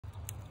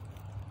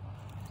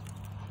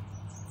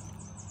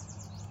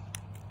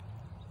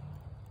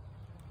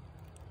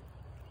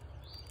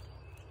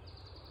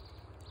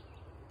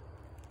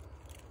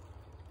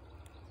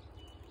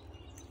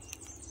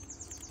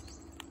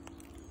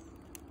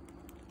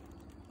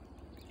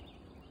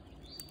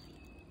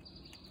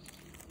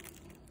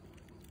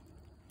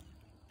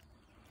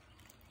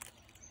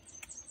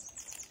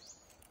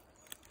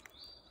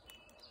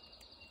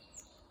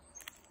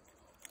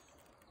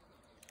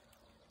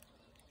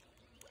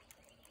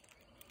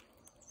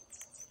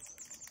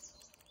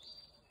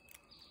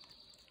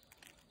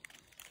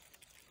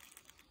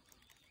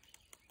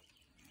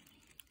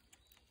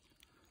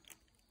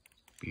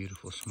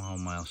Beautiful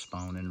smallmouth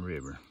spawn in the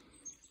river.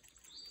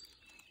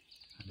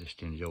 I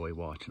just enjoy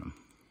watching them.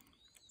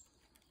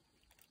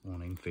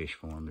 Won't even fish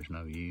for them, there's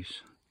no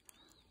use.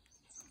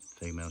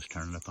 Female's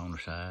turning up on her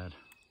side.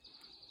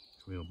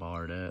 Real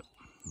barred up.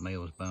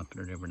 Male's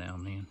bumping it every now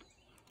and then.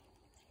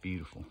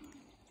 Beautiful.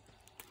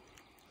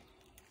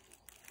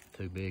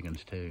 Two big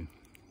ones too.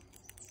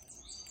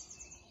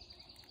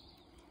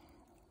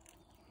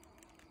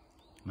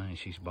 Man,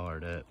 she's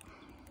barred up.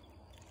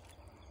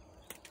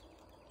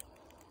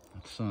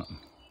 That's something.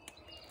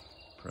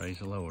 Praise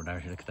the Lord.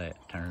 There, look at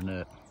that, turning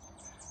up.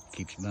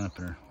 Keeps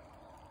bumping her.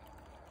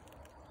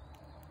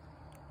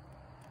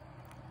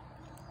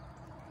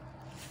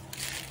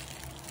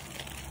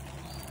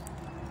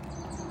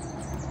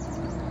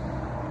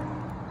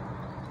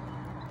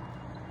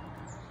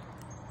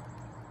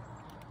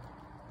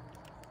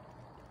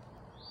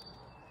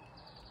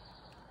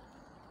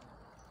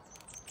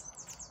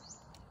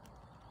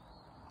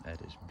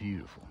 That is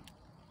beautiful.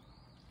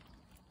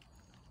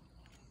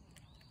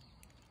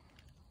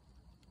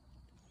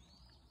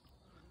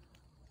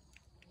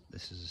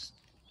 This is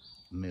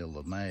middle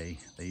of May.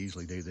 They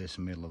usually do this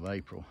in the middle of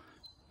April.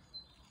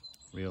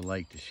 Real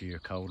late this year,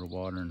 colder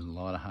water and a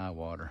lot of high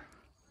water.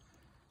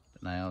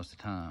 But now's the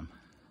time.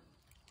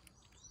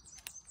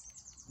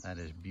 That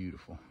is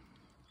beautiful.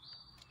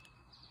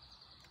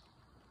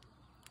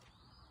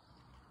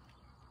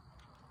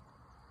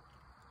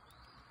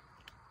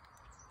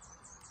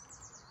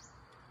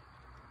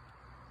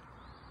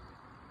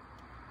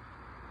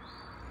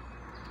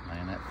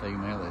 Man, that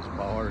female is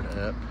barred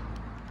up.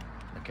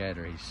 Look at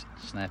her, he's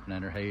snapping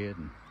at her head,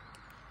 and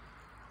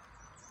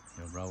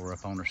he'll roll her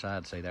up on her side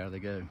and say, there they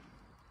go.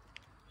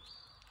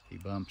 He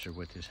bumps her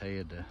with his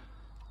head to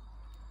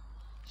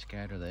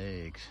scatter the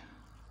eggs.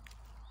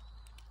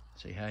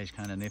 See how he's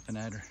kind of nipping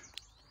at her?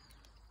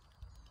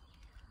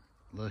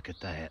 Look at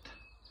that.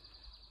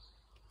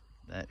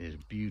 That is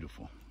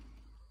beautiful.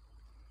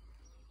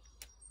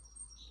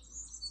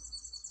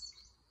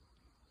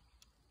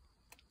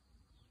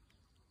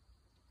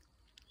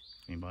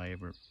 Anybody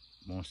ever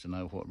wants to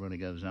know what really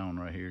goes on,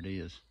 right here it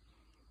is.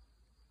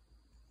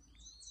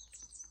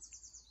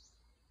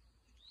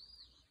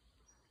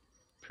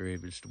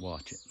 Privileged to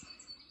watch it.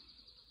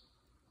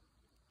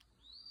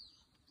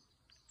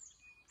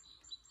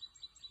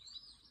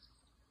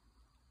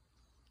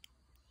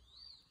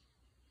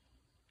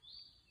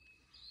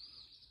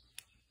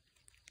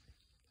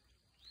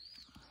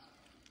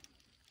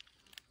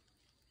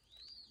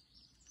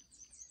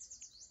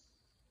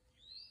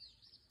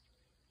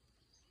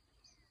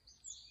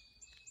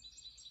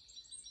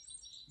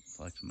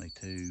 Like to me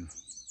two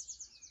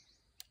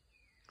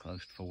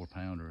close to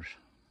 4-pounders.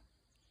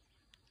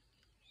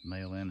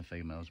 Male and the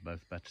female's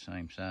both about the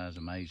same size,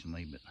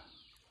 amazingly, but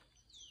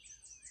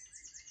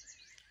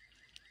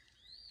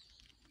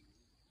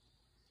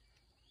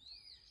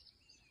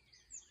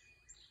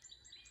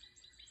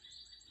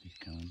he's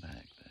coming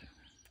back though.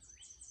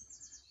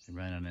 They're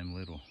running them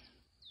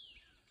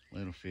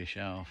little fish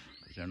off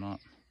because they're not.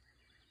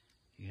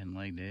 He hadn't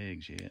laid the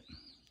eggs yet.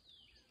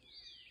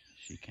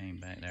 She came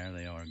back. There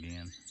they are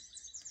again.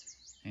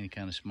 Any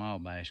kind of small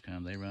bass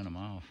come, they run them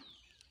off.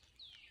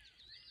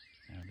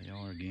 There they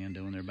are again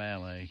doing their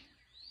ballet.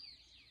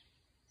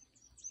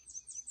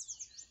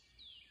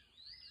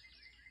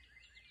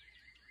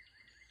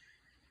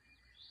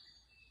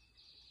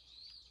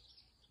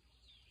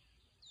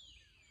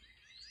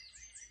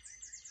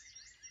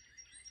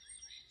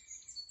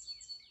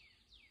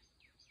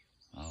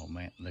 Oh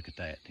man, look at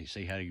that. You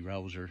see how he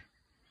rolls her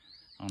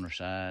on her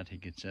side? He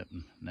gets up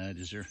and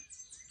nudges her.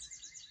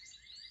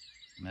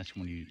 And that's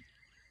when you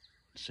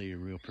see her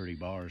real pretty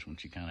bars, when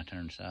she kind of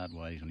turns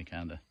sideways, when he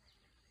kind of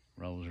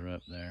rolls her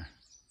up there.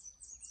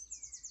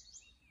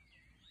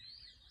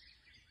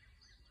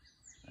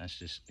 That's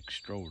just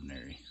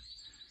extraordinary.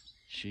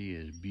 She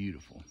is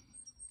beautiful.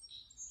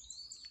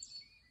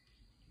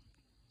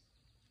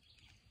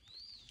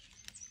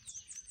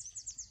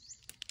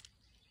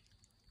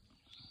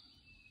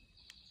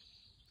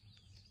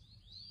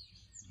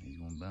 He's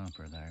gonna bump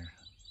her there.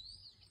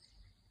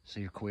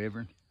 See her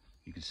quivering?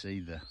 You can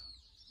see the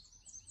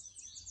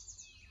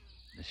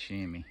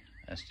shimmy.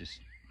 That's just,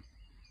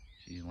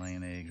 she's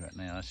laying eggs right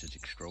now. That's just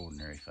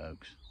extraordinary,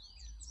 folks.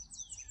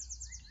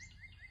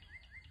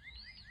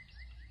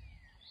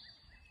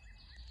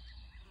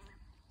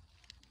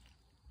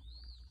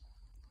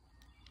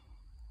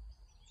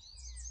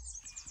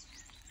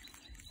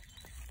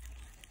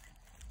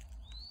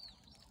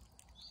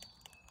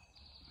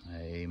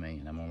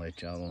 Amen. I'm gonna let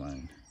y'all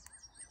alone.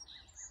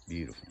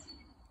 Beautiful.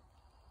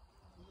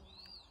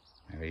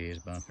 There he is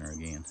bumping her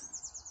again.